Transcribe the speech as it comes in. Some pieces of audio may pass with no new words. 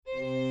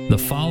The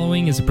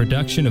following is a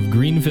production of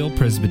Greenville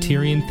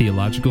Presbyterian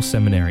Theological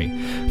Seminary.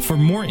 For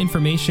more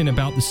information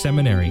about the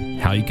seminary,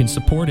 how you can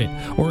support it,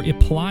 or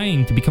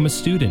applying to become a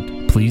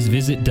student, please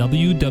visit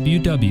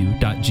www.gpts.edu.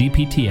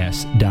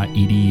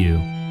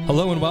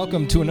 Hello and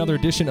welcome to another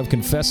edition of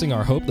Confessing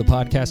Our Hope, the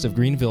podcast of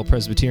Greenville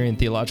Presbyterian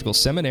Theological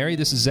Seminary.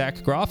 This is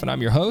Zach Groff, and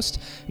I'm your host.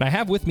 And I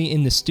have with me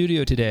in the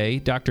studio today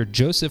Dr.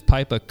 Joseph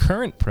Pipa,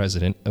 current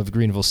president of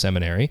Greenville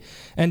Seminary,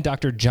 and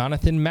Dr.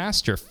 Jonathan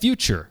Master,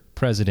 future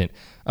president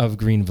of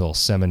Greenville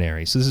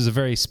Seminary. So this is a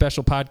very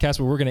special podcast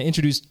where we're going to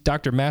introduce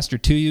Dr. Master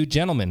to you.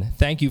 Gentlemen,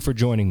 thank you for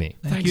joining me.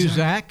 Thank you,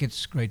 Zach.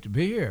 It's great to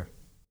be here.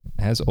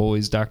 As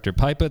always, Dr.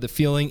 Pipa, the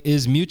feeling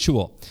is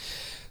mutual.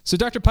 So,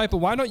 Dr. Pipa,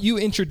 why don't you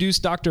introduce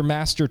Dr.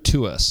 Master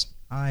to us?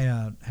 I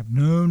have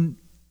known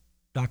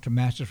Dr.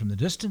 Master from the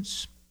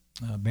distance,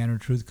 Banner of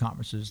Truth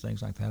conferences,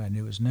 things like that. I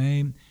knew his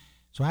name.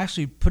 So I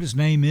actually put his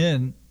name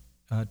in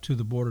to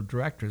the board of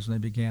directors, and they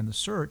began the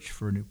search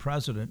for a new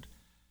president.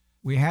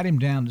 We had him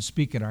down to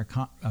speak at our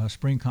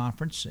spring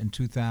conference in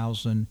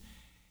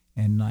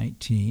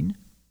 2019,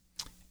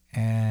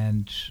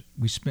 and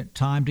we spent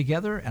time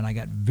together, and I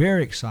got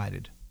very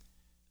excited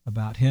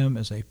about him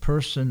as a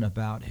person,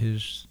 about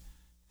his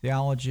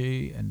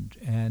theology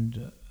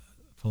and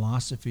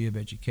philosophy of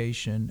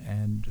education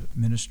and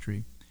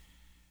ministry.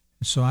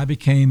 So I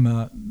became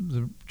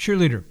the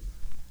cheerleader,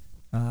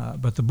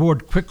 but the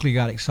board quickly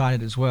got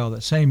excited as well.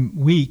 That same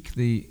week,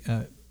 the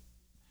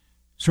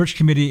search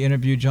committee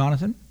interviewed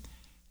Jonathan,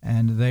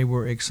 and they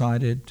were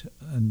excited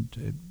and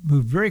it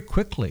moved very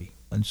quickly.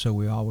 And so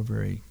we all were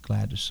very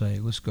glad to say,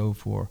 let's go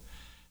for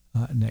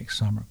next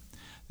summer.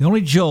 The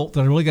only jolt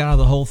that I really got out of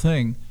the whole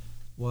thing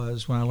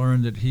was when I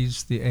learned that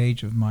he's the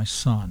age of my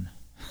son.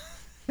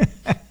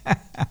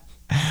 But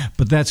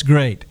that's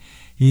great.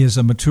 He is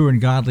a mature and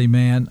godly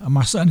man.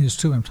 My son is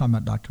too. I'm talking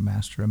about Dr.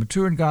 Master. A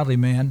mature and godly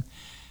man,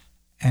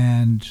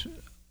 and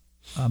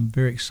I'm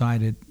very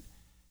excited.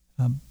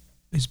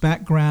 His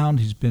background,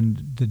 he's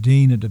been the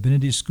dean of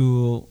Divinity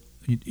School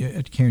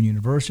at Cairn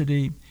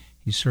University.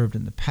 He served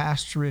in the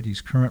pastorate. He's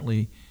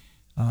currently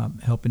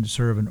helping to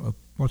serve an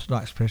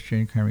Orthodox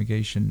Presbyterian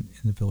congregation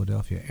in the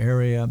Philadelphia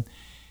area.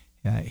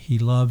 He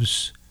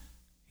loves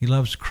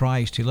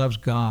Christ. He loves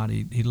God.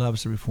 He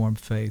loves the Reformed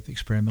faith,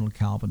 experimental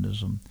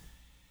Calvinism.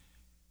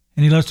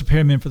 And he loves to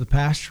prepare men for the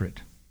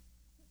pastorate.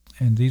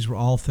 And these were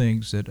all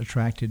things that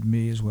attracted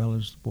me as well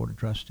as the Board of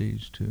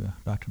Trustees to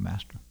Dr.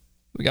 Master.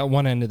 We got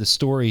one end of the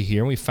story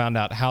here, and we found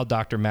out how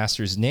Dr.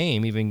 Master's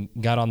name even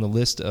got on the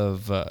list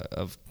of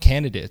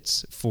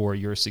candidates for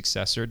your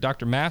successor.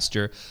 Dr.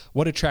 Master,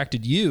 what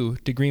attracted you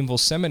to Greenville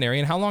Seminary,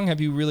 and how long have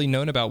you really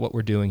known about what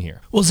we're doing here?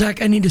 Well,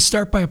 Zach, I need to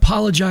start by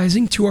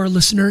apologizing to our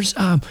listeners.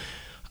 As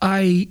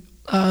I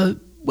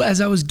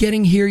was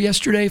getting here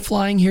yesterday,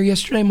 flying here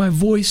yesterday, my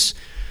voice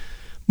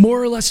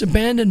more or less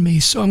abandoned me,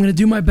 so I'm going to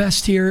do my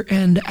best here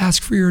and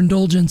ask for your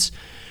indulgence.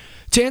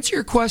 To answer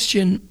your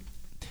question,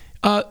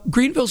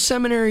 Greenville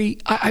Seminary,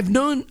 I've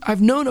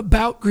known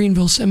about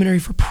Greenville Seminary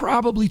for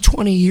probably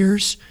 20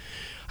 years.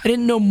 I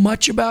didn't know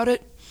much about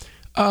it.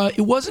 It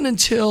wasn't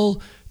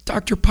until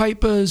Dr.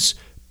 Pipa's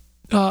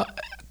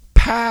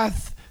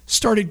path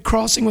started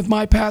crossing with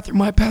my path, or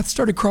my path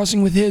started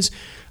crossing with his,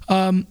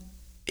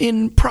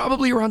 in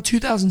probably around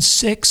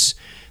 2006,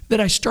 that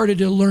I started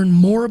to learn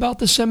more about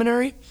the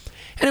seminary.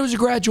 And it was a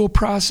gradual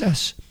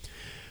process.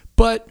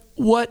 But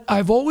what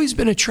I've always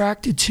been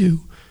attracted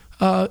to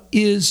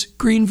is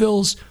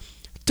Greenville's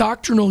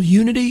doctrinal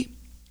unity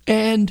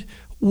and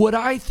what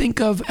I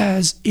think of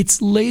as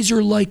its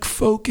laser-like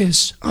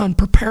focus on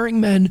preparing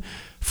men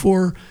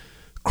for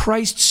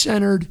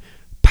Christ-centered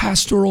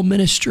pastoral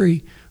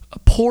ministry,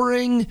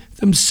 pouring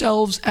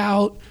themselves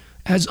out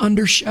as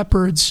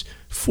under-shepherds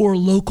for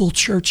local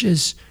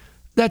churches.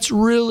 That's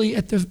really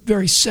at the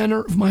very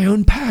center of my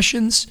own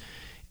passions,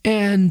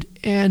 and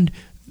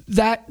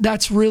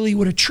that's really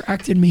what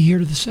attracted me here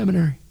to the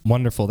seminary.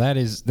 Wonderful.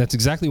 That's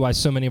exactly why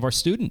so many of our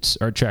students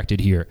are attracted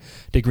here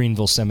to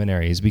Greenville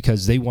Seminary, is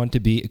because they want to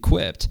be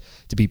equipped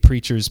to be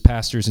preachers,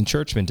 pastors, and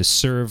churchmen to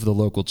serve the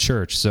local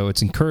church. So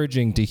it's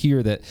encouraging to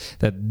hear that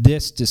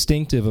this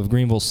distinctive of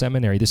Greenville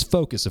Seminary, this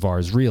focus of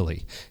ours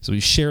really, so we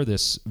share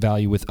this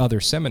value with other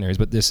seminaries,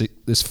 but this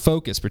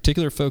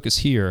particular focus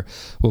here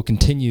will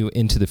continue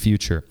into the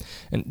future.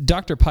 And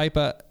Dr.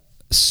 Pipa,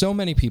 so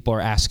many people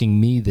are asking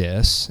me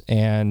this,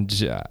 and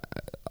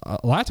a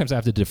lot of times I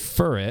have to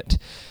defer it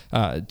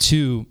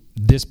to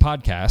this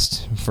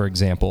podcast, for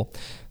example.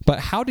 But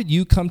how did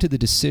you come to the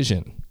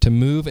decision to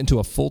move into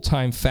a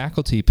full-time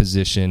faculty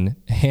position,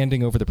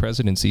 handing over the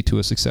presidency to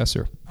a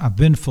successor? I've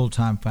been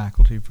full-time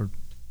faculty for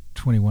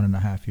 21 and a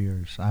half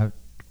years.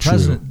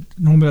 President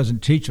normally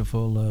doesn't teach a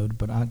full load,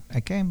 but I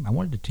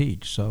wanted to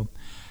teach, so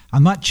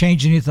I'm not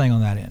changing anything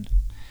on that end.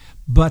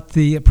 But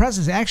the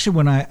presidency, actually,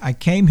 when I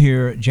came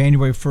here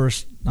January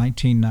 1st,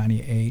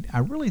 1998, I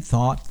really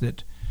thought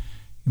that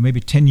maybe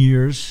 10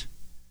 years,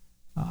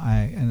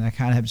 I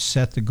kind of had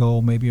set the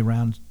goal maybe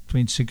around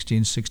between 60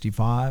 and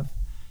 65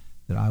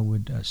 that I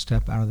would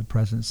step out of the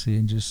presidency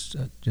and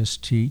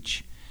just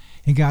teach.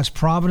 in God's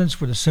providence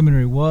where the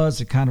seminary was,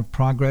 the kind of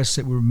progress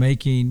that we were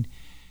making,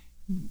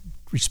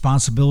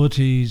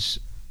 responsibilities,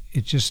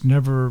 it just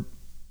never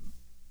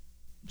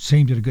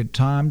seemed at a good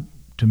time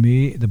to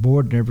me. The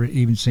board never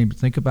even seemed to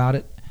think about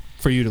it.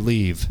 For you to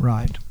leave.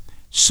 Right.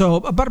 So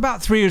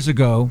about 3 years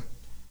ago,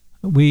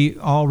 we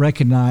all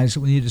recognized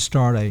that we needed to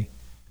start a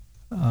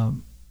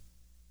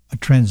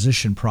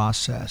transition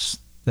process.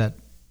 That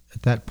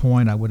at that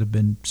point I would have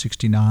been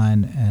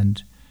 69,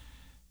 and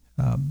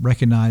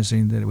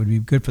recognizing that it would be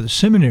good for the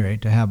seminary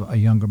to have a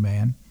younger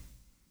man.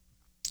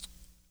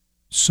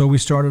 So we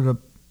started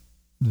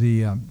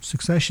the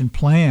succession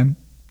plan,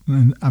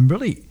 and I'm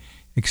really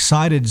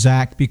excited,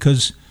 Zach,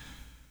 because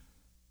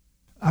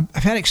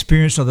I've had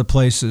experience other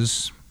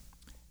places,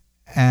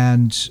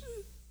 and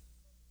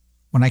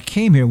when I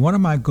came here, one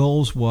of my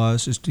goals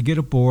is to get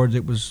a board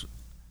that was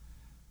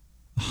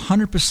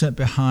 100%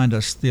 behind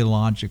us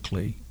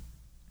theologically,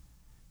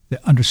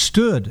 that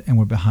understood and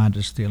were behind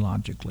us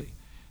theologically.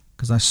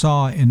 Because I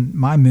saw in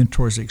my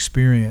mentor's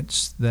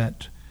experience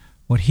that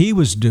what he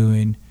was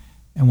doing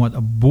and what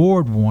a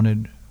board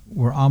wanted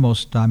were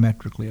almost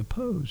diametrically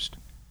opposed.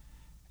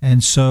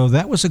 And so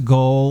that was a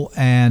goal,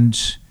 and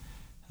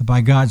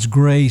by God's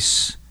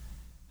grace,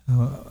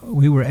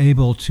 we were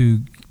able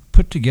to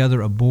put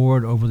together a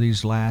board over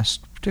these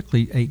last,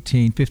 particularly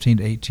 15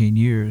 to 18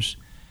 years,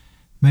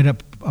 made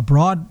up a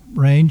broad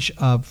range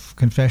of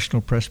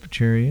confessional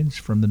Presbyterians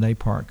from the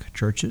NAPARC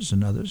churches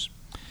and others.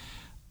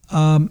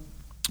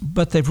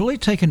 But they've really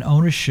taken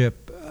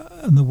ownership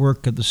in the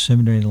work of the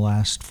seminary in the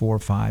last 4 or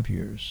 5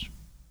 years.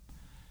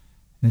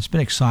 And it's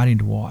been exciting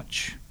to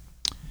watch.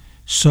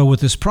 So with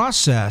this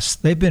process,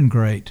 they've been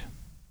great.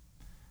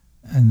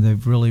 And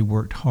they've really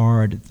worked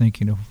hard at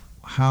thinking of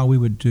how we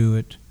would do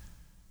it,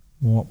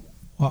 what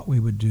we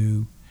would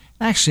do.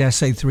 Actually, I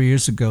say 3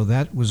 years ago,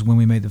 that was when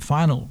we made the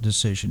final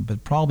decision,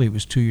 but probably it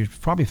was 2 years,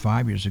 probably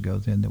 5 years ago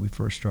then that we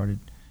first started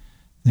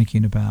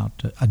thinking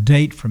about a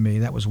date for me.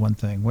 That was one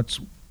thing. What's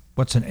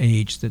an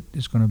age that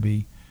is going to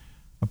be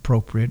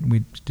appropriate? And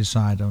we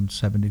decided on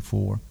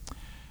 74.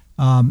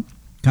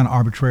 Kind of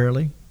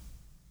arbitrarily,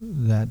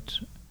 that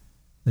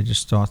they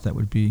just thought that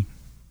would be,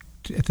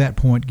 at that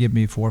point, give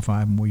me 4 or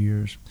 5 more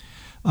years.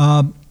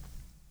 And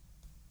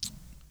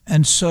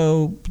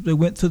so they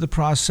went through the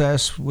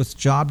process with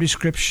job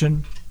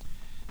description,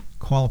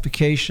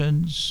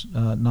 qualifications,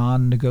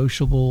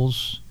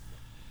 non-negotiables.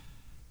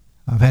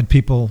 I've had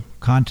people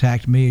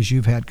contact me, as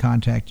you've had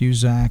contact you,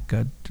 Zach.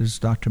 Does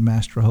Dr.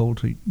 Master hold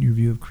to your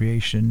view of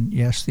creation?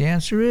 Yes, the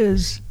answer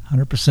is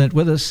 100%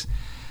 with us.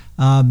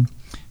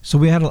 So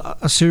we had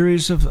a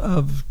series of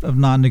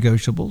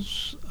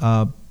non-negotiables.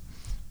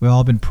 We've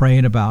all been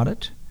praying about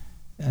it.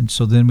 And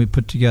so then we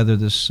put together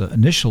this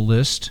initial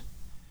list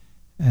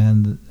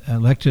and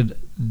elected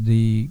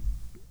the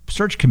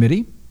search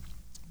committee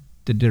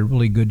that did a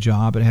really good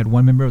job. It had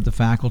one member of the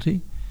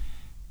faculty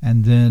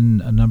and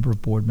then a number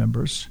of board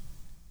members,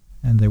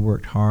 and they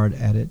worked hard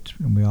at it,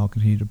 and we all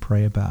continued to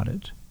pray about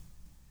it.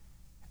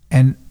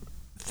 And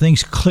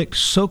things clicked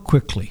so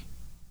quickly.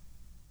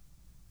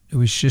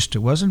 It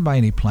wasn't by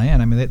any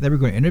plan. I mean, they were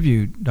going to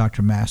interview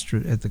Dr.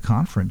 Master at the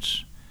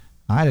conference.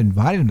 I had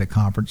invited him to the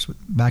conference.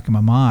 Back in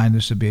my mind,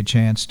 this would be a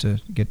chance to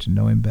get to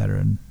know him better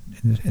in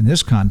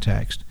this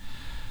context.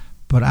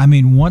 But I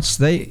mean,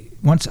 once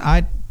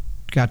I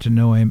got to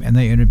know him and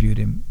they interviewed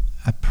him,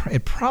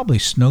 it probably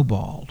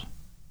snowballed.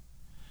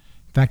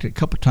 In fact, a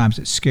couple of times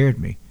it scared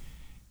me.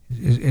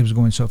 It was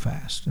going so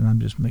fast, and I'm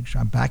just making sure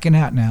I'm backing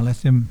out now.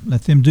 Let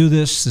them do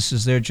this. This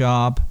is their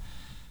job.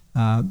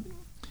 It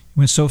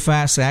went so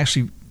fast, they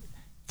actually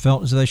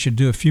felt as though they should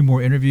do a few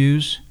more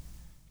interviews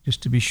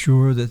just to be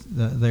sure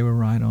that they were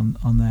right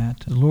on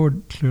that. The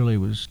Lord clearly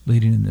was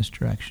leading in this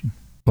direction.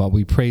 Well,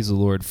 we praise the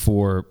Lord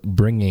for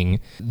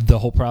bringing the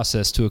whole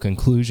process to a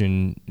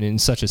conclusion in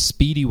such a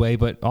speedy way,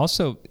 but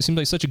also it seems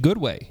like such a good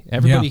way.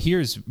 Everybody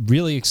here is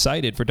really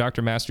excited for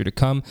Dr. Master to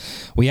come.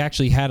 We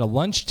actually had a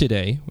lunch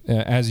today,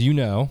 as you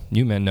know,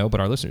 you men know, but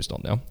our listeners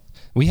don't know.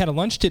 We had a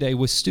lunch today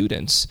with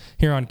students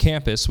here on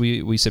campus.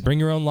 We said, bring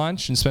your own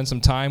lunch and spend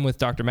some time with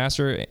Dr.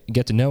 Master,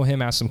 get to know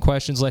him, ask some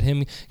questions, let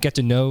him get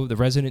to know the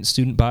resident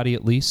student body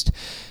at least.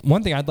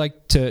 One thing I'd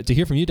like to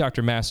hear from you,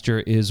 Dr. Master,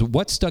 is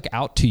what stuck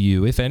out to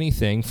you, if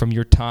anything, from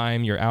your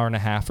time, your hour and a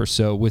half or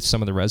so with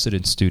some of the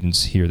resident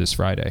students here this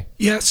Friday?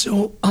 Yeah,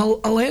 so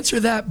I'll answer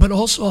that, but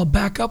also I'll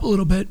back up a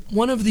little bit.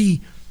 One of the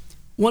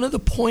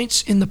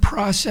points in the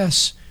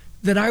process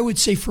that I would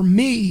say for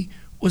me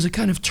was a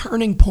kind of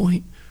turning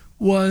point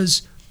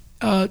was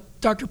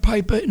Dr.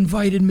 Pipa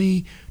invited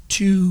me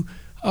to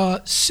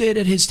sit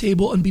at his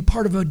table and be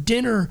part of a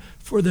dinner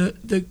for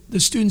the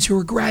students who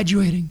were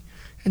graduating.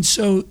 And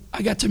so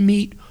I got to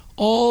meet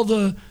all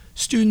the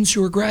students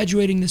who were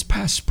graduating this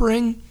past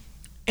spring.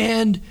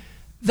 And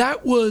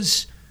that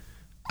was,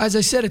 as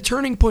I said, a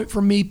turning point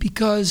for me,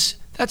 because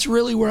that's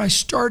really where I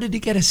started to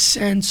get a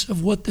sense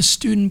of what the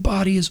student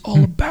body is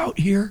all about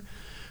here,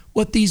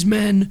 what these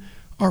men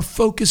are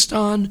focused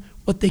on,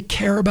 what they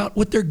care about,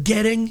 what they're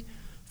getting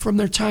from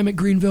their time at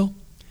Greenville.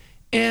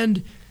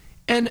 And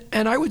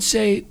And I would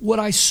say what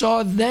I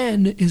saw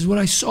then is what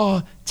I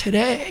saw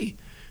today,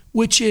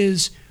 which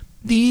is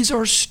these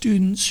are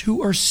students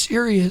who are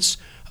serious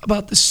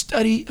about the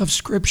study of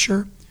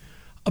Scripture,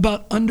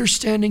 about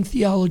understanding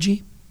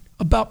theology,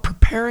 about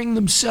preparing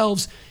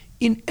themselves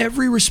in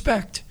every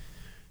respect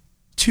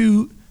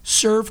to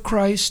serve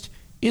Christ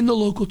in the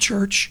local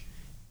church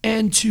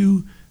and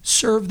to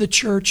serve the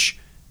church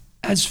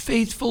as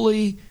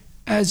faithfully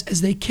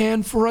as they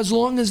can for as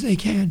long as they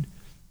can.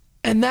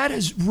 And that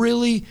has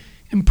really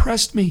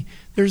impressed me.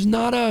 There's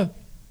not an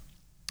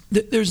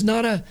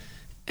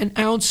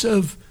ounce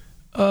of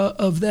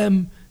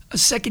them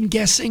second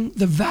guessing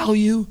the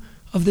value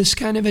of this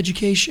kind of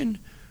education.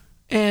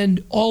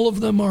 And all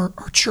of them are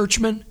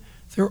churchmen.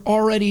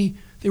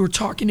 They were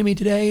talking to me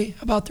today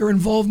about their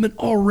involvement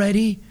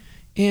already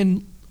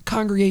in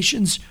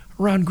congregations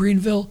around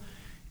Greenville.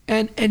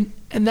 And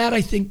that,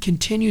 I think,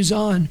 continues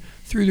on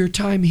through their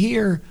time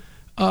here,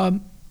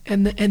 and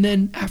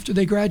then after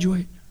they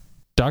graduate.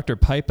 Dr.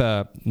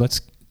 Pipa,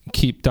 let's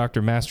keep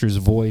Dr. Master's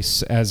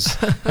voice as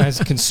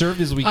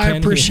conserved as we can. I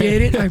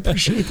appreciate it. I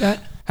appreciate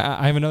that.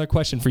 I have another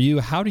question for you.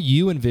 How do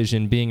you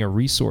envision being a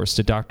resource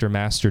to Dr.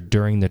 Master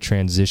during the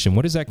transition?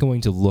 What is that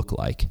going to look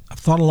like? I've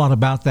thought a lot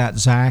about that,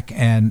 Zach,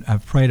 and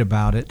I've prayed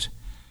about it.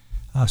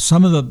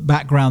 Some of the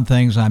background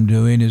things I'm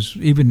doing is,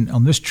 even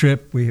on this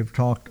trip, we have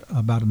talked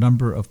about a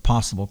number of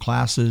possible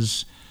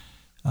classes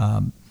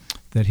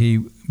that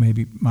he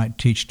maybe might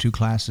teach 2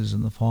 classes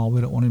in the fall. We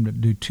don't want him to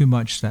do too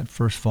much that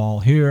first fall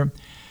here.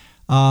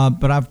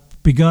 But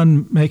I've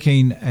begun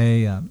making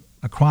a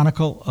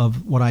chronicle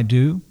of what I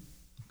do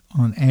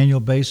on an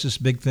annual basis,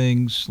 big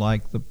things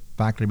like the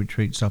faculty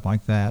retreat, stuff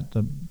like that,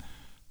 the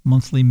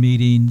monthly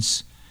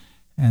meetings,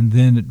 and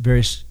then at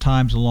various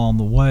times along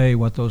the way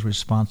what those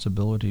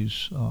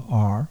responsibilities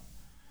are.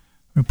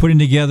 We're putting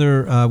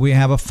together, we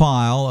have a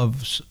file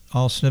of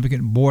all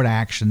significant board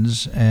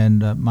actions,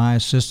 and my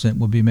assistant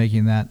will be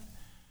making that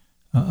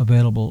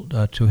available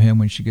to him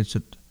when she gets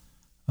it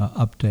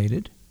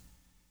updated.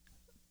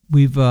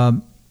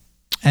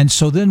 And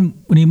so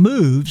then when he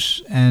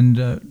moves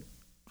and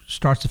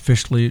starts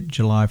officially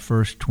July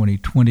 1st,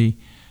 2020,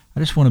 I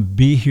just want to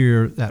be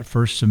here that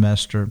first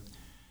semester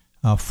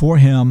for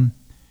him.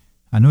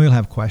 I know he'll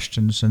have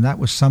questions, and that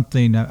was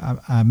something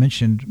I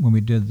mentioned when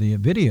we did the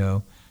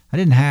video. I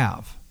didn't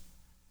have.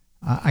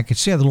 I could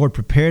see how the Lord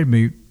prepared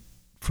me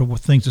for what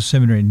things the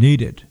seminary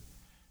needed,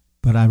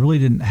 but I really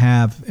didn't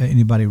have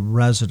anybody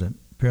resident.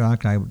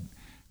 Periodically,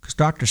 because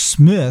Dr.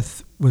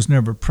 Smith was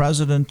never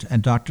president,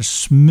 and Dr.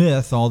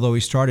 Smith, although he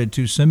started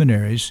 2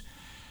 seminaries,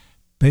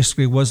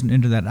 basically wasn't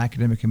into that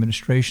academic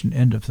administration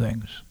end of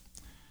things.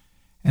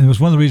 And it was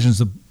one of the reasons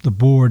the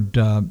board,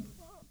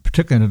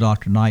 particularly under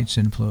Dr. Knight's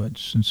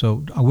influence, and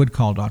so I would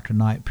call Dr.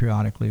 Knight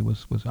periodically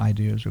with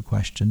ideas or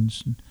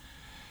questions.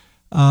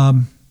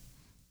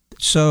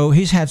 So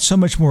he's had so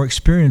much more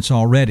experience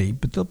already,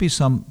 but there'll be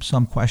some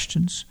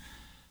questions.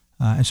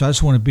 And so I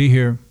just want to be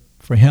here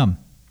for him.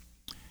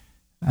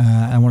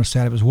 I want to stay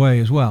out of his way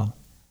as well.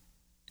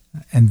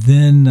 And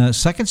then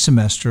second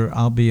semester,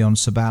 I'll be on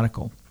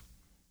sabbatical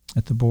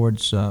at the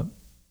board's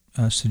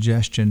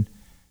suggestion,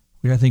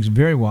 which I think is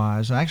very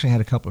wise. I actually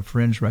had a couple of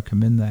friends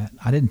recommend that.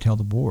 I didn't tell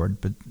the board,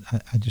 but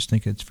I just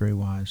think it's very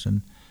wise.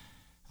 And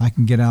I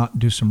can get out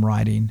and do some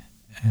writing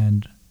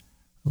and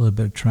a little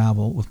bit of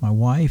travel with my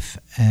wife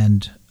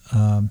and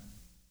throw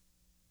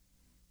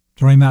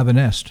him out of the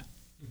nest.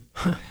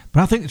 But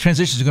I think the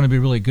transition is going to be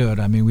really good.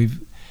 I mean,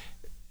 we've,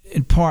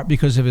 in part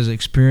because of his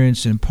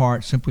experience, in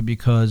part simply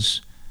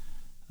because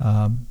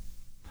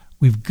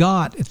we've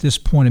got, at this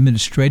point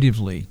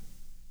administratively,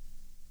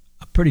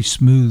 a pretty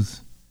smooth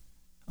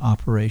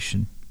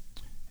operation.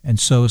 And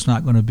so it's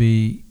not going to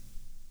be,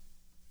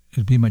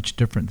 it'll be much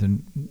different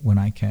than when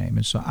I came.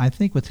 And so I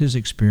think with his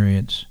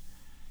experience,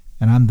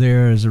 and I'm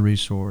there as a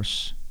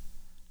resource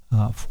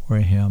for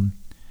him.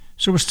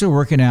 So we're still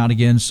working out,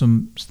 again,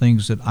 some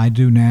things that I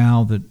do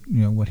now that,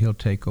 what he'll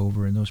take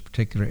over in those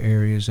particular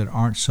areas that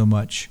aren't so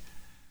much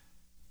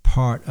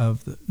part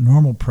of the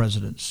normal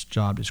president's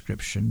job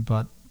description,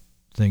 but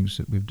things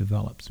that we've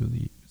developed through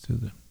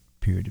the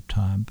period of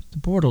time. But the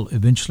board will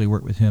eventually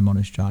work with him on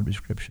his job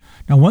description.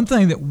 Now, one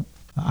thing that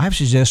I've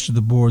suggested to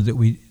the board that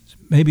we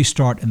maybe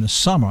start in the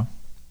summer,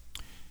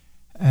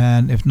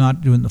 and if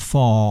not during the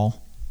fall,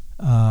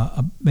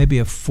 maybe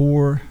a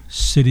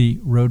 4-city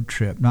road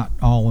trip, not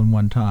all in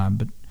one time,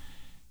 but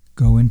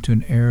go into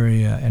an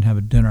area and have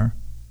a dinner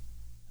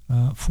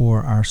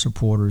for our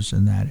supporters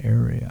in that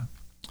area.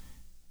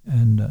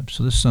 And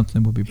so this is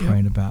something we'll be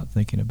praying about,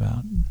 thinking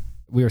about.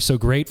 We are so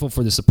grateful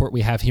for the support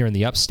we have here in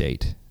the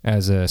upstate.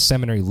 As a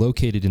seminary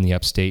located in the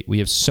upstate, we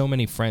have so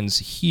many friends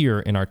here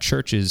in our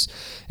churches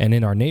and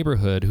in our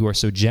neighborhood who are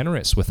so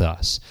generous with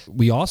us.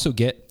 We also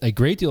get a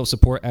great deal of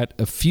support at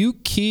a few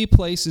key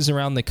places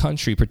around the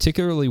country,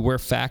 particularly where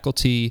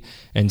faculty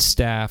and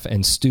staff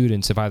and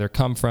students have either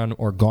come from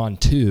or gone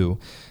to.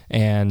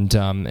 and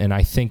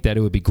I think that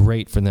it would be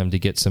great for them to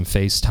get some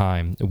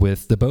FaceTime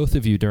with the both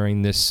of you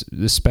during this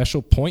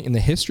special point in the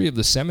history of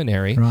the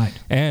seminary. Right.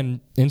 And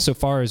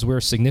insofar as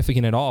we're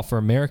significant at all for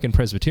American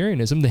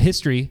Presbyterianism, the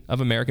history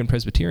of American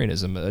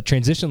Presbyterianism. A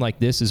transition like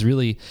this is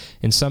really,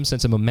 in some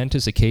sense, a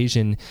momentous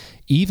occasion,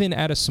 even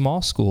at a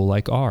small school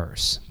like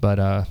ours.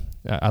 But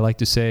I like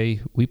to say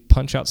we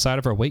punch outside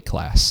of our weight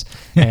class,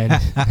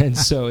 and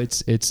so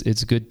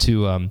it's good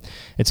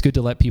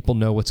to let people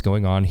know what's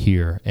going on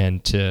here,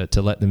 and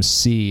to let them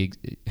see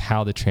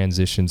how the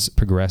transition's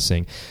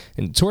progressing.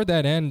 And toward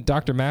that end,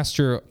 Dr.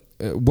 Master,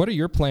 what are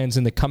your plans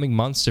in the coming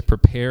months to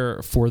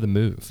prepare for the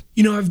move?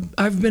 You know,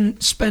 I've been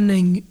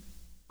spending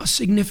a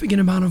significant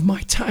amount of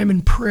my time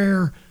in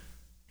prayer,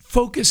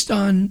 focused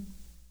on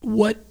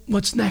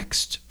what's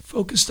next,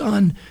 focused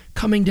on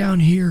coming down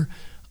here.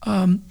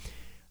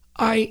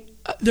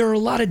 There are a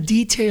lot of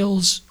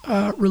details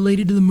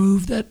related to the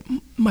move that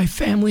my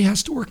family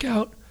has to work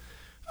out.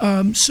 So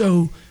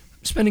I'm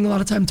spending a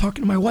lot of time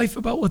talking to my wife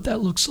about what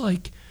that looks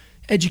like,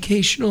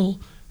 educational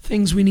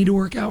things we need to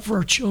work out for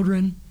our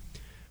children.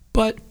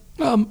 But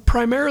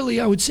primarily,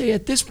 I would say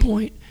at this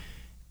point,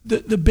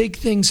 the big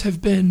things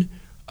have been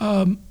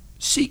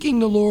seeking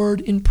the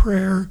Lord in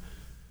prayer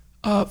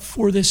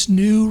for this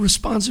new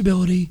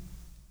responsibility,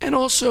 and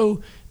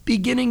also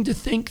beginning to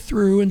think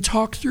through and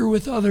talk through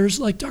with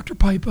others like Dr.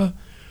 Pipa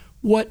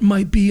what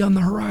might be on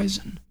the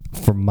horizon.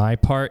 For my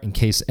part, in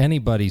case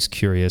anybody's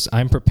curious,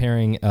 I'm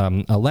preparing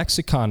a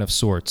lexicon of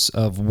sorts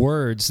of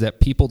words that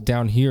people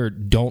down here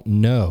don't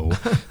know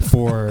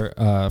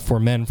for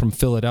men from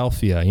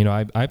Philadelphia. You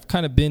know, I've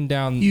kind of been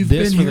down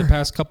the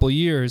past couple of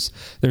years.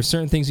 There's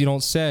certain things you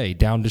don't say.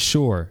 Down to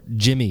shore,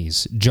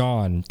 Jimmy's,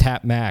 John,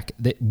 Tap Mac,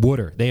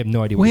 Wooder. They have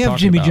no idea what you're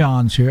talking about. We have Jimmy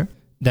John's here.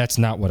 That's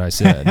not what I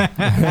said.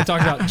 I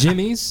talked about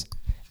Jimmy's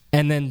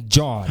and then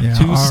John. Yeah,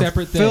 two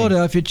separate things.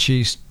 Philadelphia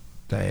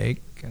cheesesteak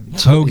and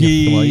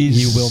hoagies. Well,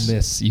 you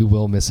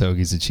will miss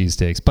hoagies and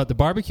cheesesteaks, but the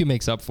barbecue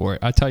makes up for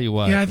it. I tell you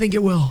what. Yeah, I think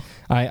it will.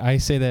 I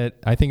say that.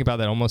 I think about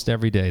that almost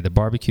every day. The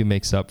barbecue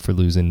makes up for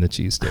losing the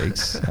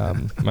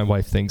cheesesteaks. My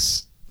wife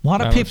thinks a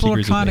lot of people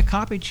are trying to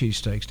copy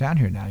cheesesteaks down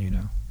here now. You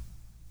know,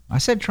 I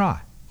said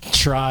try.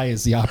 Try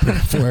is the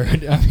operative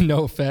word. I mean,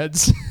 no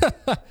offense.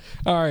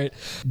 All right.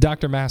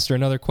 Dr. Master,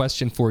 another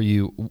question for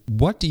you.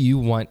 What do you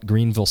want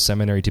Greenville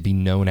Seminary to be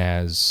known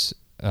as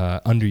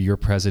under your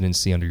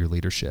presidency, under your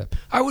leadership?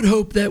 I would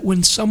hope that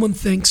when someone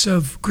thinks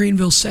of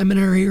Greenville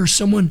Seminary, or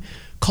someone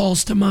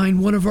calls to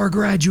mind one of our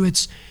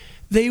graduates,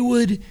 they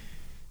would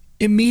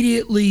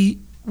immediately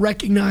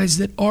recognize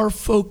that our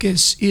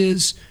focus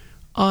is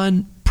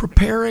on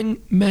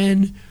preparing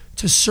men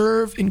to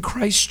serve in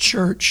Christ's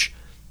church,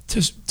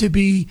 to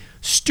be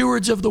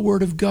stewards of the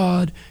Word of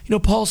God. You know,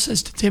 Paul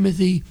says to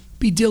Timothy,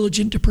 be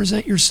diligent to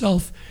present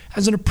yourself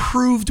as an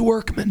approved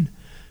workman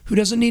who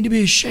doesn't need to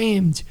be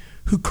ashamed,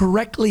 who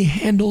correctly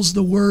handles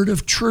the word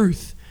of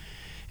truth.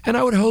 And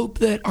I would hope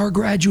that our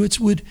graduates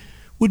would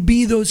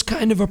be those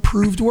kind of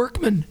approved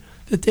workmen,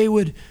 that they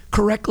would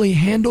correctly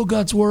handle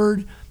God's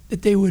word,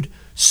 that they would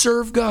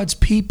serve God's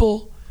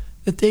people,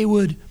 that they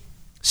would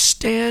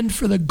stand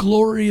for the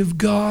glory of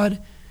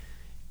God,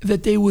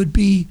 that they would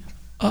be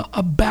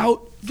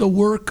about the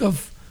work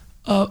of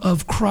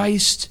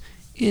Christ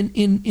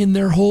in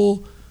their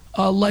whole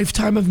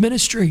lifetime of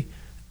ministry.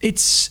 It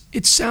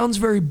sounds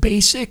very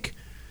basic,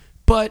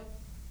 but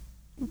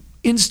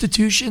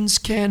institutions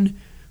can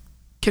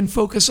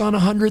focus on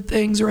 100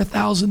 things or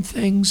 1,000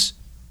 things,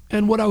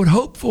 and what I would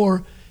hope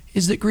for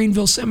is that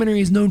Greenville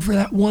Seminary is known for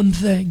that one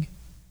thing.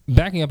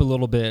 Backing up a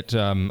little bit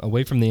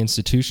away from the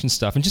institution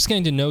stuff and just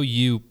getting to know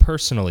you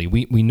personally,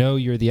 we know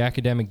you're the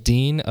academic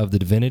dean of the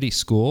Divinity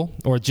School,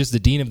 or just the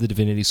dean of the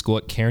Divinity School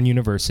at Cairn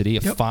University,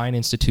 a fine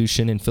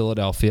institution in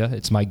Philadelphia.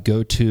 It's my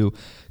go-to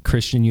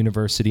Christian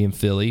university in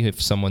Philly.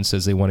 If someone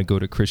says they want to go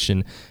to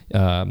Christian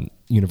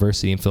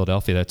university in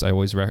Philadelphia, I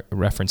always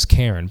reference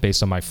Cairn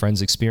based on my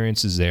friends'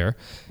 experiences there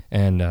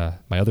and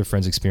my other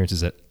friends'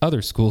 experiences at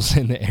other schools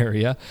in the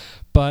area.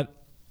 But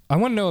I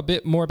want to know a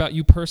bit more about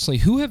you personally.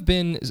 Who have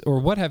been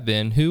some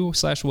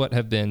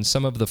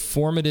of the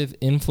formative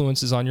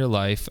influences on your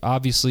life?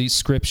 Obviously,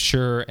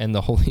 Scripture and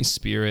the Holy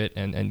Spirit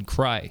and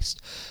Christ.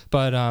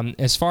 But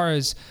as far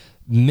as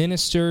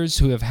ministers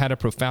who have had a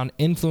profound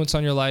influence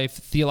on your life,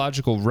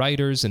 theological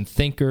writers and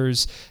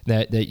thinkers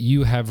that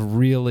you have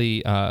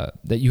really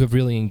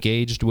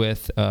engaged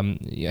with,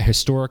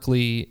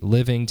 historically,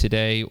 living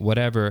today,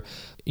 whatever,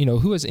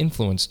 who has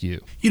influenced you?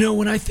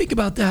 When I think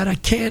about that,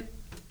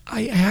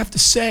 I have to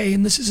say,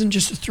 and this isn't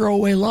just a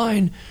throwaway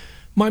line,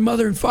 my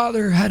mother and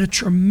father had a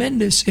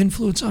tremendous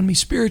influence on me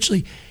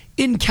spiritually,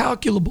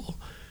 incalculable.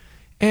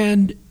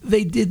 And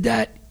they did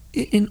that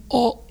in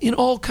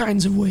all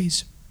kinds of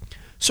ways.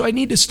 So I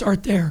need to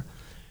start there.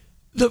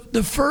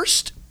 The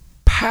first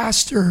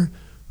pastor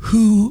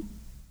who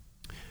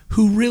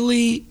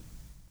really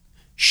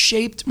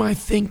shaped my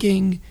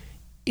thinking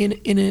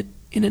in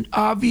an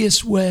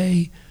obvious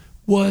way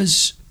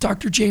was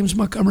Dr. James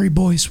Montgomery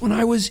Boyce. When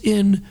I was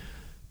in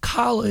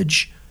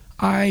college,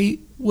 I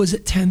was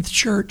at 10th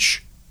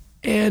Church,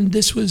 and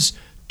this was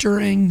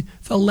during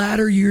the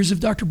latter years of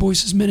Dr.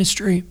 Boyce's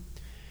ministry.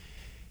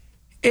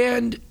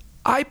 And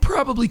I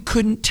probably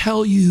couldn't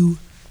tell you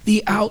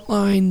the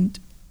outlines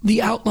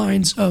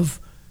of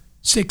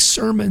 6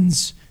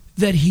 sermons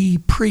that he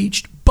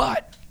preached,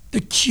 but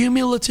the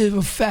cumulative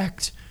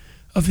effect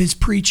of his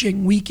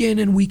preaching week in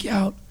and week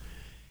out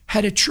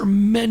had a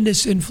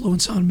tremendous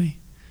influence on me.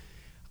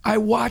 I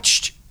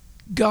watched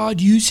God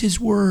use his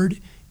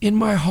word in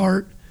my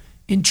heart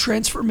in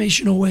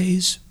transformational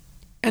ways,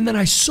 and then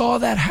I saw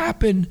that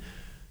happen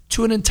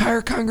to an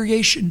entire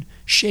congregation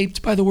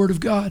shaped by the word of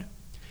God.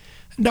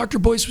 And Dr.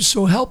 Boyce was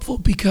so helpful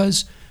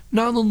because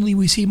not only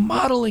was he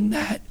modeling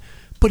that,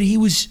 but he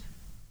was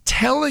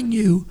telling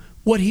you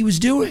what he was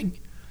doing.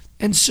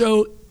 And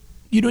so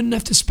you didn't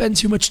have to spend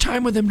too much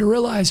time with him to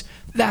realize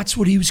that's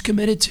what he was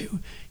committed to.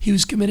 He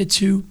was committed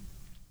to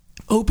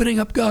opening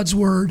up God's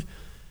word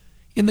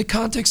in the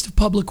context of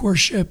public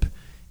worship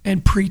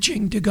and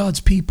preaching to God's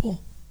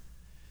people.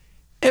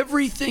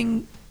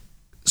 Everything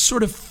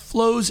sort of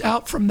flows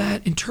out from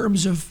that in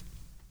terms of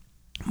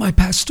my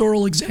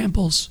pastoral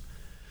examples.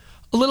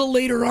 A little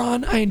later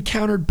on, I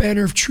encountered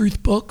Banner of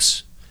Truth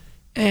books,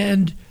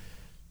 and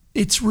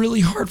it's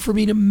really hard for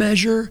me to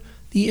measure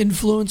the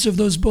influence of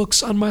those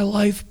books on my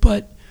life,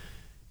 but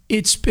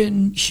it's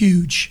been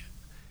huge.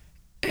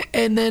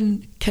 And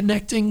then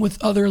connecting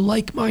with other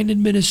like-minded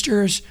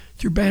ministers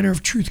through Banner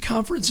of Truth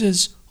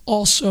conferences,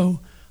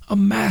 also a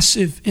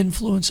massive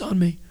influence on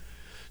me.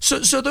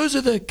 So those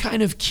are the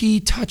kind of key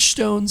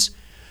touchstones.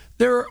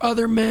 There are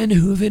other men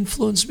who have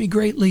influenced me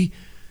greatly.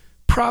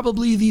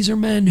 Probably these are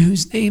men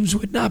whose names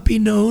would not be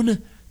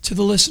known to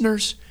the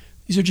listeners.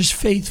 These are just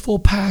faithful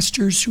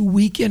pastors who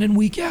week in and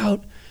week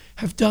out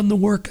have done the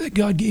work that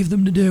God gave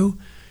them to do.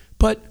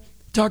 But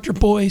Dr.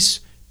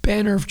 Boyce,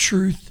 Banner of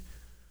Truth,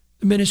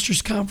 the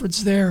Ministers'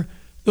 Conference there,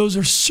 those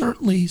are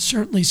certainly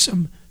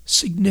some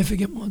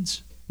significant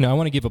ones. Now, I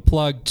want to give a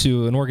plug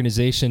to an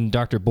organization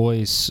Dr.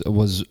 Boyce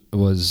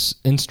was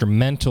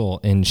instrumental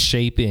in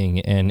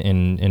shaping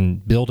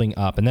and building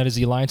up, and that is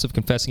the Alliance of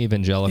Confessing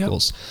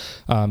Evangelicals.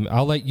 Yep.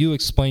 I'll let you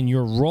explain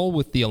your role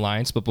with the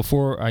Alliance, but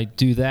before I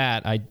do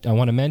that, I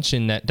want to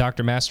mention that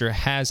Dr. Master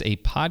has a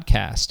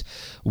podcast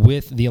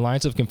with the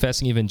Alliance of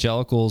Confessing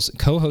Evangelicals,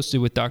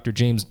 co-hosted with Dr.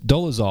 James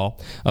Dolezal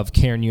of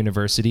Cairn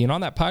University. And on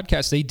that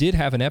podcast, they did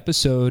have an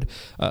episode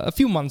a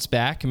few months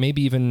back,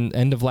 maybe even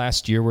end of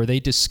last year, where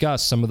they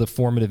discussed some of the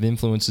formative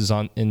influences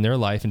in their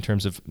life in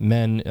terms of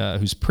men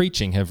whose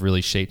preaching have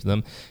really shaped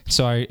them.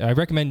 So I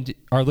recommend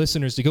our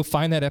listeners to go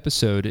find that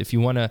episode if you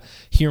want to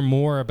hear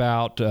more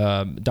about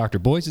Dr.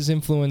 Boyce's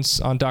influence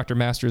on Dr.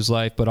 Master's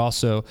life, but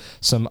also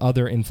some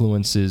other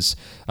influences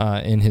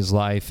in his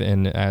life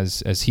and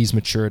as he's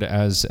matured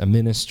as a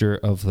minister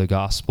of the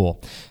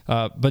gospel.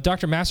 But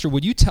Dr. Master,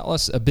 would you tell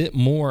us a bit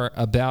more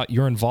about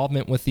your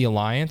involvement with the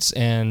Alliance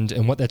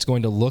and what that's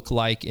going to look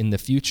like in the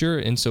future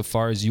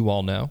insofar as you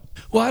all know?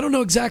 Well, I don't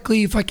know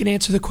exactly if I can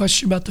answer the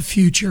question about the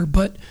future,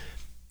 but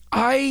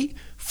I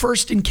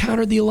first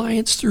encountered the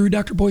Alliance through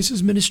Dr.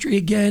 Boyce's ministry.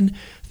 Again,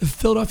 the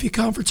Philadelphia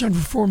Conference on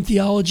Reformed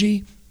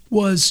Theology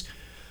was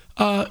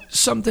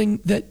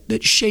something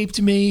that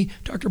shaped me.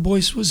 Dr.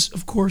 Boyce was,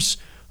 of course,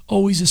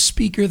 always a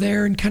speaker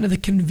there and kind of the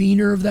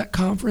convener of that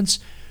conference.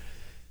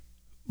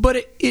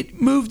 But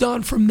it moved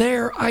on from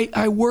there.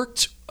 I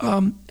worked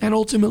and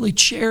ultimately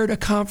chaired a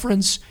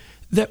conference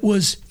that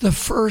was the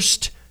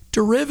first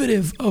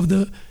derivative of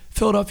the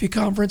Philadelphia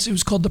Conference. It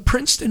was called the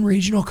Princeton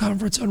Regional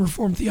Conference on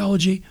Reformed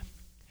Theology.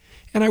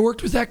 And I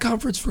worked with that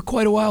conference for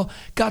quite a while,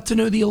 got to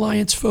know the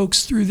Alliance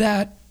folks through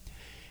that.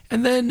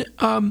 And then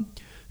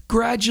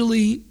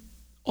gradually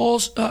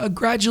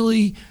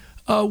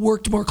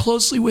worked more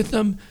closely with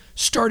them,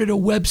 started a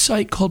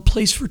website called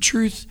Place for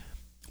Truth,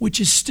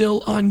 which is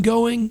still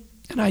ongoing,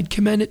 and I'd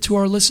commend it to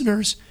our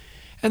listeners.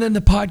 And then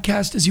the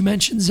podcast, as you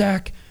mentioned,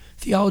 Zach,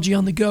 Theology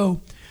on the Go.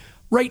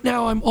 Right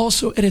now, I'm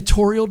also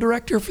editorial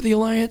director for the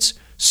Alliance.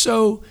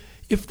 So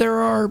if there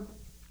are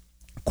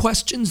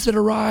questions that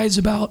arise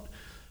about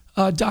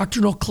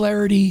doctrinal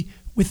clarity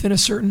within a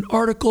certain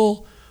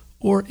article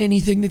or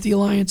anything that the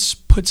Alliance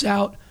puts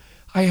out,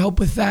 I help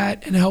with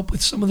that and help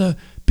with some of the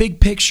big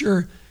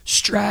picture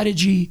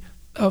strategy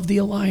of the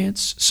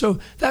Alliance. So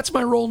that's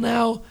my role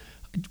now.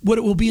 What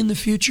it will be in the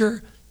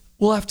future,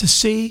 we'll have to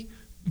see.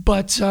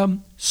 But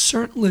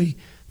certainly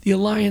the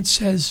Alliance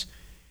has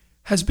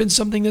been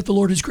something that the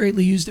Lord has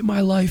greatly used in my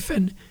life.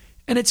 And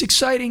it's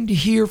exciting to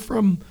hear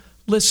from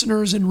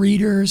listeners and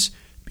readers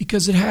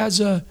because it has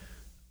a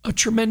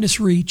tremendous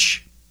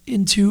reach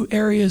into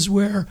areas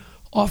where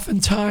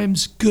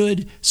oftentimes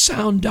good,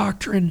 sound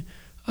doctrine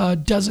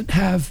doesn't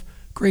have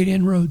great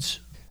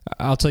inroads.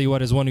 I'll tell you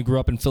what, as one who grew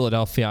up in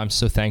Philadelphia, I'm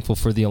so thankful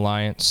for the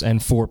Alliance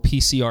and for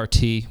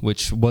PCRT,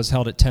 which was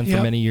held at 10th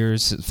for many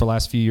years. For the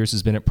last few years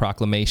has been at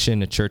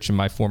Proclamation, a church in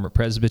my former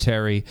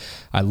presbytery.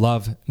 I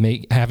love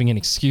having an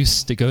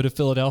excuse to go to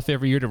Philadelphia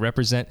every year to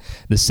represent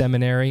the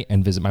seminary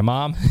and visit my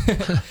mom.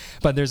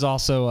 But there's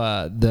also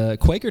the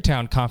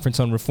Quakertown Conference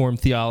on Reformed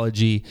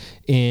Theology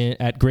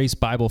at Grace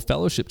Bible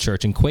Fellowship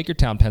Church in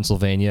Quakertown,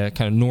 Pennsylvania,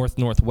 kind of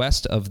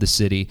northwest of the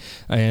city.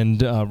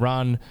 And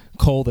Ron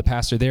Cole, the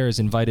pastor there, has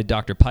invited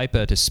Dr.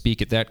 Pipa to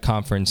speak at that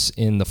conference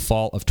in the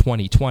fall of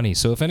 2020.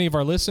 So if any of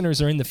our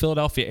listeners are in the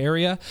Philadelphia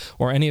area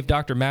or any of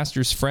Dr.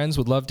 Master's friends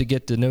would love to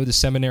get to know the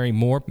seminary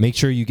more, make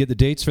sure you get the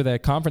dates for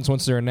that conference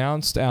once they're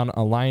announced on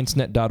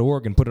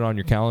alliancenet.org and put it on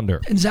your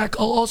calendar. And Zach,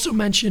 I'll also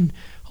mention,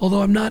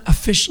 although I'm not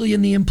officially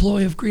in the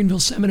employ of Greenville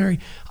Seminary,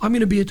 I'm going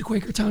to be at the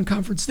Quakertown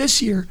Conference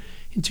this year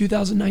in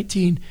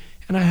 2019,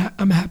 and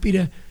I'm happy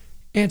to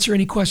answer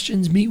any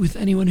questions, meet with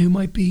anyone who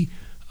might be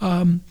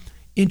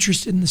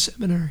interested in the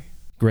seminary.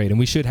 Great, and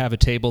we should have a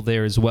table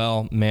there as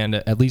well,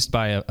 Amanda, at least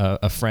by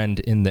a friend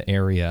in the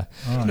area.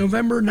 Right.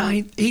 November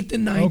 8th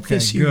and 9th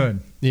this year. Good.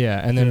 Yeah,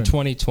 and then Good.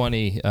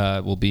 2020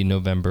 will be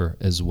November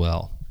as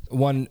well.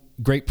 One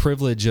great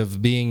privilege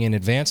of being in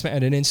advancement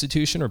at an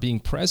institution or being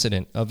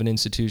president of an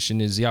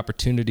institution is the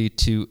opportunity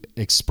to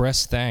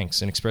express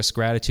thanks and express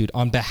gratitude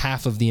on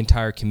behalf of the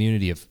entire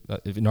community of,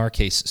 in our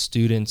case,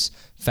 students,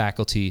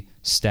 faculty,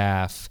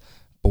 staff,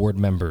 board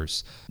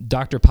members.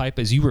 Dr. Pipe,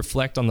 as you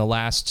reflect on the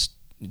last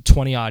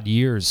 20-odd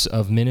years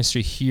of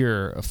ministry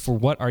here, for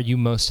what are you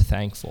most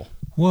thankful?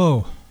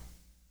 Whoa,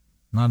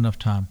 not enough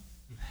time.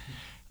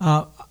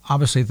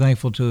 Obviously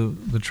thankful to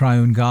the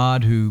triune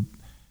God who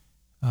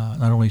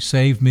not only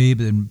saved me,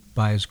 but then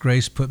by his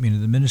grace put me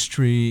into the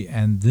ministry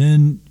and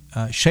then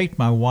shaped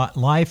my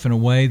life in a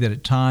way that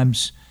at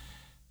times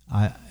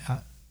I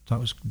thought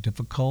was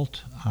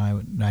difficult.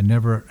 I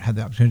never had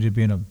the opportunity to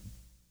be in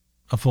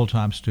a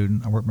full-time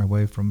student. I worked my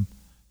way from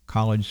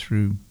college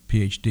through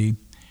PhD.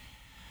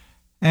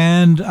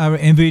 And I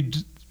envied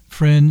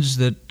friends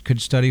that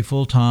could study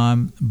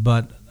full-time,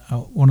 but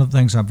one of the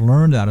things I've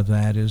learned out of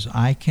that is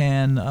I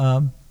can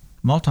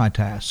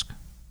multitask,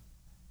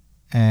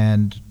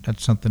 and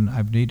that's something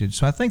I've needed.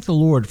 So I thank the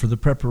Lord for the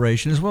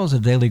preparation as well as the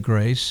daily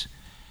grace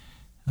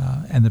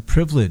and the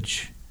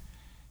privilege.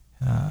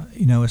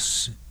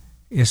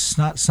 It's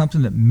not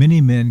something that many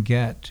men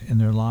get in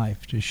their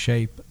life to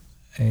shape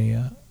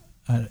an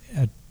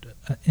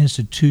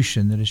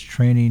institution that is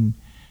training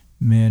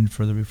men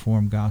for the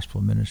Reformed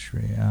gospel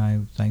ministry. I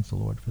thank the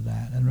Lord for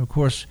that. And of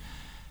course,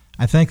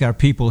 I thank our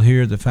people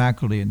here, the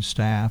faculty and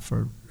staff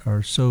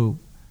are so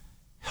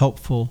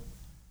helpful.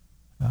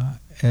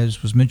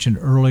 As was mentioned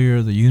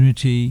earlier, the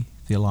unity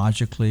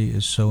theologically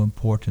is so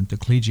important. The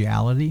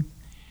collegiality,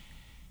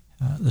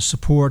 the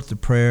support, the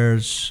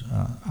prayers.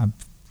 I'm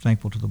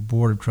thankful to the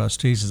Board of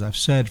Trustees, as I've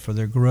said, for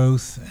their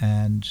growth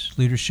and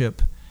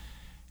leadership.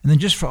 And then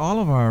just for all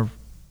of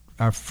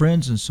our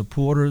friends and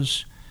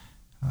supporters.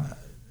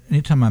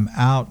 Anytime I'm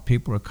out,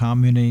 people are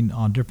commenting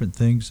on different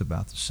things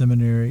about the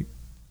seminary,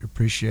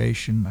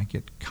 appreciation. I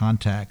get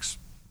contacts,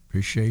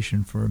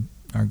 appreciation for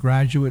our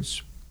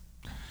graduates.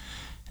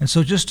 And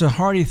so just a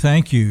hearty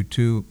thank you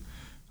to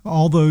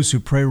all those who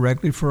pray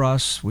regularly for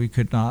us. We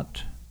could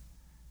not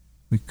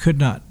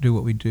do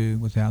what we do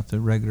without the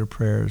regular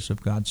prayers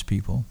of God's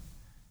people.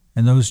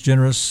 And those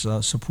generous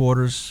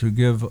supporters who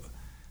give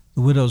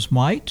the widow's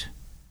mite,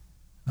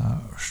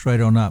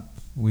 straight on up.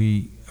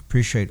 We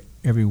appreciate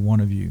every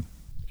one of you.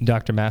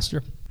 Dr.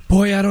 Master?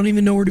 Boy, I don't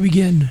even know where to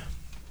begin.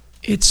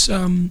 It's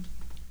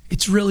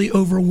really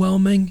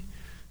overwhelming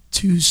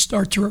to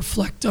start to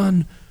reflect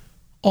on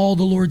all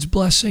the Lord's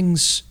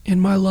blessings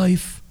in my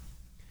life,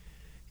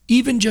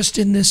 even just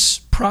in this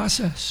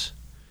process.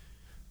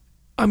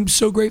 I'm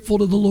so grateful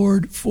to the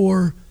Lord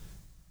for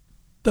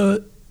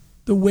the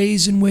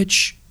ways in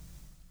which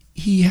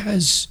he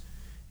has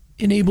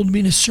enabled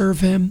me to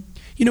serve him.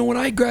 You know, when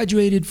I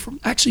graduated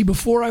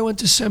before I went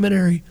to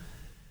seminary,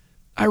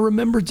 I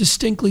remember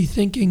distinctly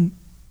thinking,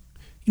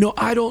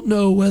 I don't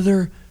know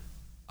whether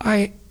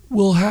I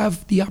will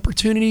have the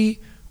opportunity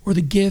or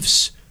the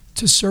gifts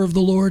to serve the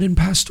Lord in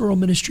pastoral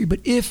ministry, but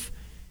if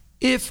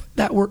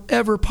that were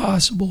ever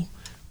possible,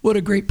 what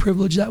a great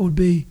privilege that would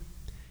be.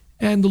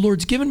 And the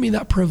Lord's given me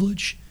that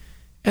privilege.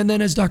 And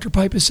then, as Dr.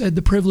 Pipe has said,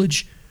 the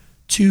privilege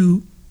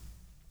to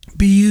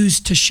be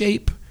used to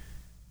shape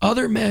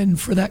other men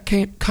for that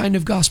kind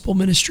of gospel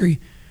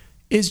ministry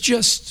is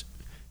just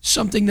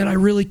something that I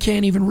really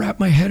can't even wrap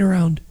my head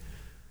around.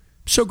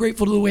 I'm so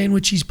grateful to the way in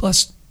which he's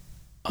blessed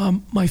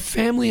my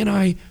family and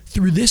I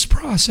through this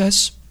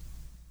process,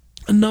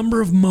 a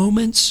number of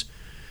moments,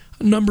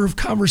 a number of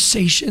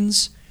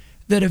conversations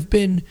that have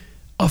been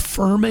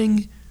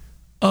affirming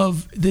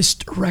of this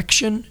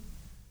direction,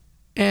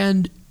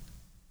 and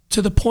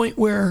to the point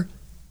where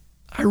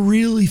I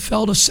really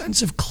felt a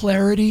sense of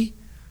clarity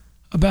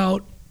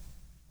about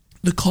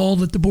the call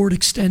that the board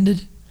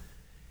extended.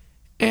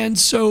 And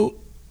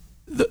so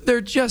there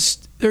are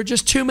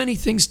just too many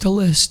things to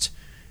list,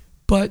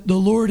 but the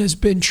Lord has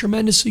been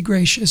tremendously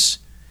gracious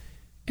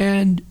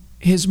and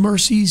His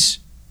mercies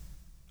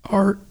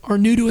are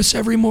new to us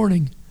every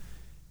morning.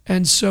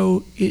 And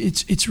so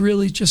it's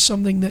really just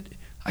something that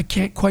I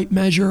can't quite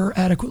measure or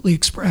adequately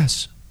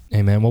express.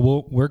 Amen.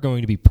 Well, we're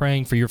going to be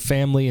praying for your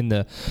family in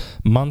the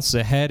months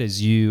ahead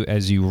as you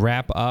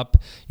wrap up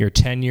your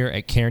tenure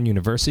at Cairn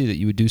University, that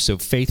you would do so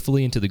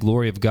faithfully and to the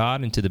glory of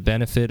God and to the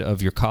benefit of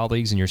your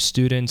colleagues and your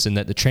students, and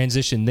that the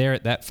transition there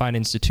at that fine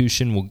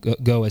institution will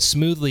go as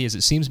smoothly as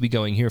it seems to be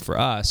going here for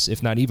us,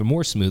 if not even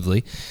more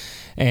smoothly.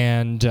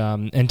 And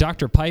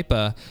Dr.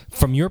 Pipa,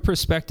 from your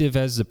perspective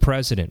as the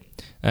president,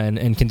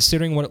 and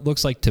considering what it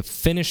looks like to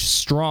finish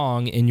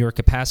strong in your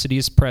capacity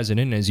as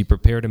president as you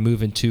prepare to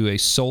move into a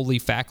solely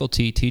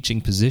faculty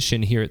teaching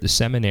position here at the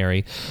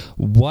seminary,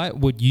 what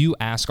would you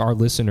ask our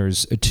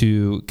listeners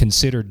to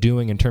consider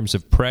doing in terms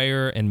of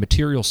prayer and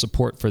material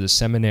support for the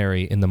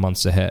seminary in the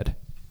months ahead?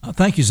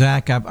 Thank you,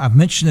 Zach. I've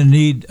mentioned the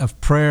need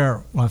of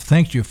prayer. Well, I've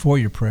thanked you for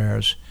your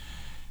prayers.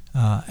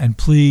 And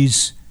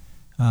please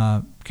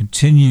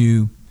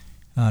continue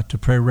to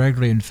pray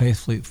regularly and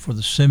faithfully for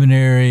the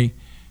seminary.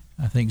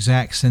 I think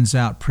Zach sends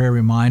out prayer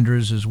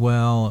reminders as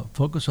well.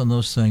 Focus on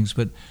those things,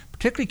 but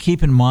particularly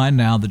keep in mind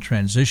now the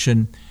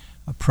transition.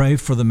 Pray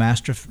for the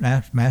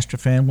master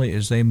family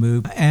as they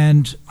move,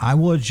 and I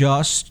will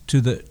adjust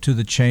to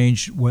the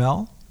change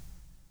well,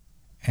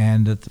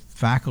 and that the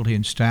faculty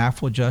and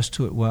staff will adjust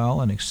to it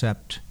well and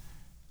accept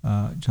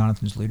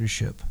Jonathan's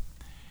leadership.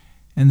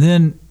 And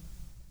then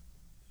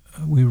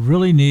we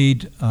really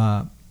need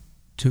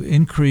to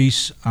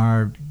increase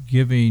our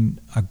giving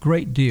a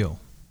great deal,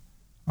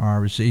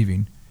 our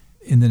receiving,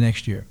 in the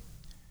next year.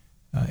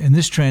 In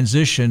this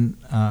transition,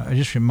 I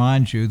just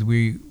remind you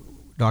that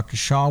Dr.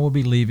 Shaw will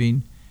be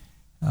leaving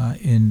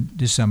in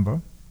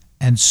December,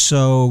 and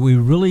so we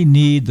really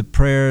need the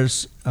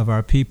prayers of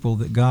our people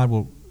that God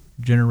will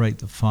generate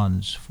the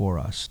funds for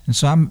us. And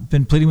so I've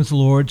been pleading with the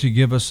Lord to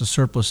give us a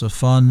surplus of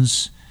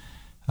funds.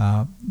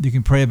 You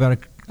can pray about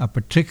a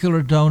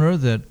particular donor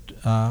that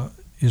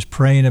is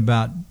praying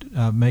about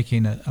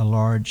making a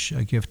large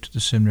gift to the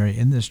seminary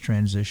in this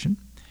transition.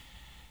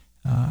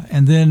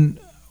 And then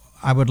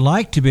I would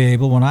like to be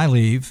able, when I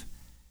leave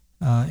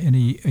in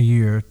a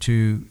year,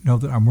 to know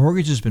that our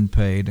mortgage has been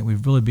paid and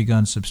we've really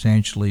begun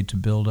substantially to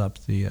build up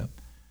the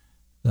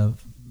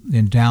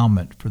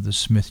endowment for the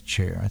Smith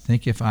Chair. I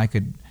think if I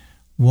could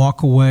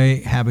walk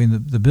away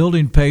having the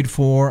building paid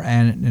for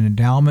and an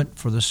endowment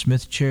for the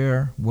Smith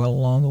Chair well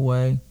along the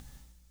way,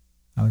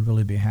 I would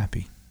really be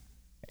happy.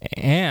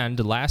 And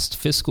last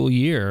fiscal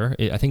year,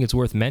 I think it's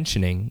worth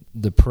mentioning,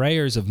 the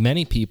prayers of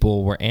many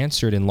people were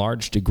answered in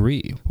large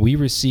degree. We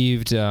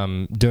received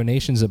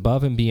donations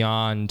above and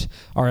beyond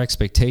our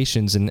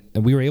expectations, and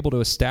we were able to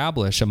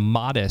establish a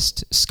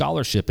modest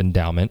scholarship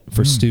endowment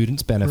for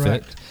students'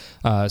 benefit.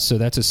 So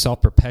that's a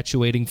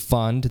self-perpetuating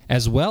fund,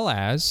 as well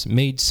as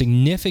made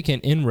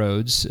significant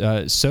inroads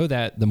so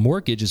that the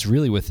mortgage is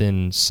really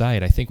within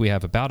sight. I think we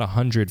have about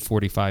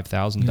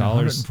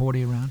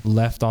 $145,000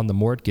 left on the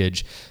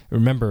mortgage.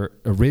 Remember,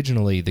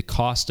 originally the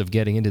cost of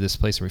getting into this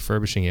place and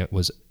refurbishing it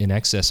was in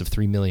excess of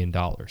 $3 million.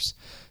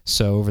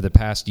 So over the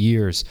past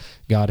years,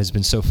 God has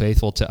been so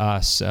faithful to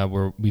us.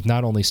 Where we've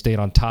not only stayed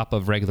on top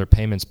of regular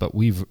payments, but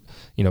we've,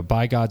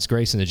 by God's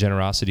grace and the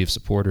generosity of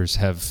supporters,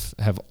 have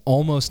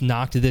almost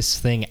knocked this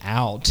thing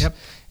out. Yep.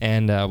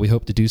 And we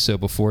hope to do so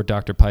before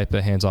Dr.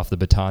 Pipa hands off the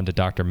baton to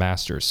Dr.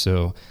 Masters.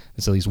 So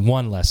it's at least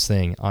one less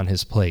thing on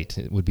his plate.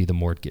 It would be the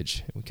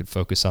mortgage. We could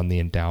focus on the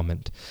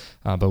endowment.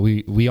 But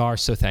we are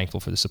so thankful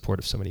for the support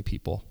of so many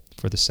people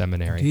for the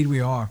seminary. Indeed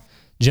we are.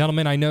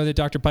 Gentlemen, I know that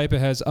Dr. Pipa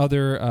has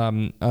other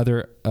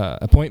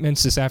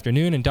appointments this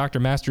afternoon, and Dr.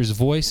 Masters'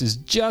 voice is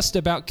just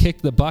about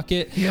kicked the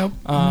bucket. Yep,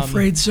 I'm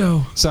afraid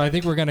so. So I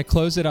think we're going to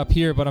close it up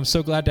here, but I'm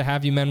so glad to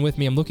have you men with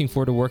me. I'm looking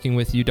forward to working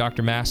with you,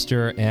 Dr.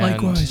 Master. And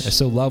likewise. I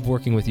so love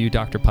working with you,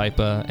 Dr.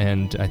 Pipa,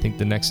 and I think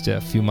the next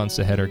few months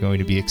ahead are going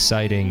to be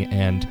exciting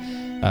and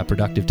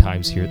productive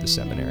times here at the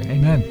seminary.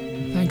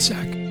 Amen. Thanks,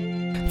 Zach.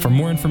 For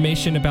more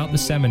information about the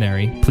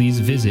seminary, please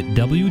visit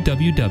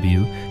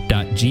www.gpts.edu.